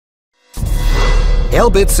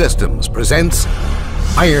Elbit Systems presents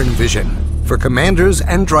Iron Vision for commanders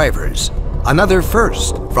and drivers. Another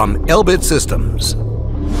first from Elbit Systems.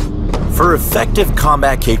 For effective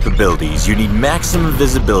combat capabilities, you need maximum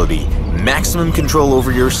visibility, maximum control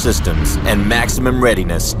over your systems, and maximum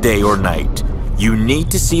readiness day or night. You need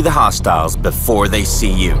to see the hostiles before they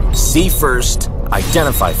see you. See first,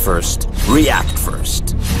 identify first, react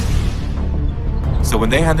first. So when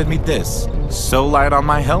they handed me this, so light on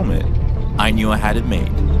my helmet, I knew I had it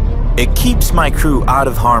made. It keeps my crew out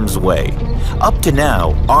of harm's way. Up to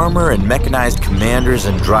now, armor and mechanized commanders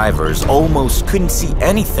and drivers almost couldn't see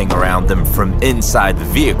anything around them from inside the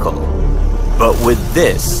vehicle. But with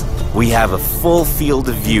this, we have a full field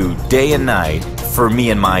of view day and night for me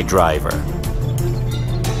and my driver.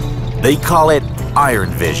 They call it Iron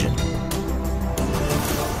Vision.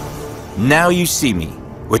 Now you see me,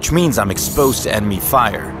 which means I'm exposed to enemy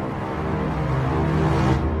fire.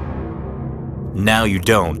 Now you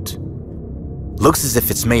don't. Looks as if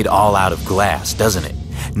it's made all out of glass, doesn't it?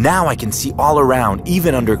 Now I can see all around,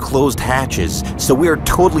 even under closed hatches, so we are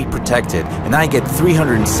totally protected, and I get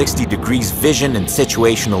 360 degrees vision and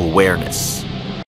situational awareness.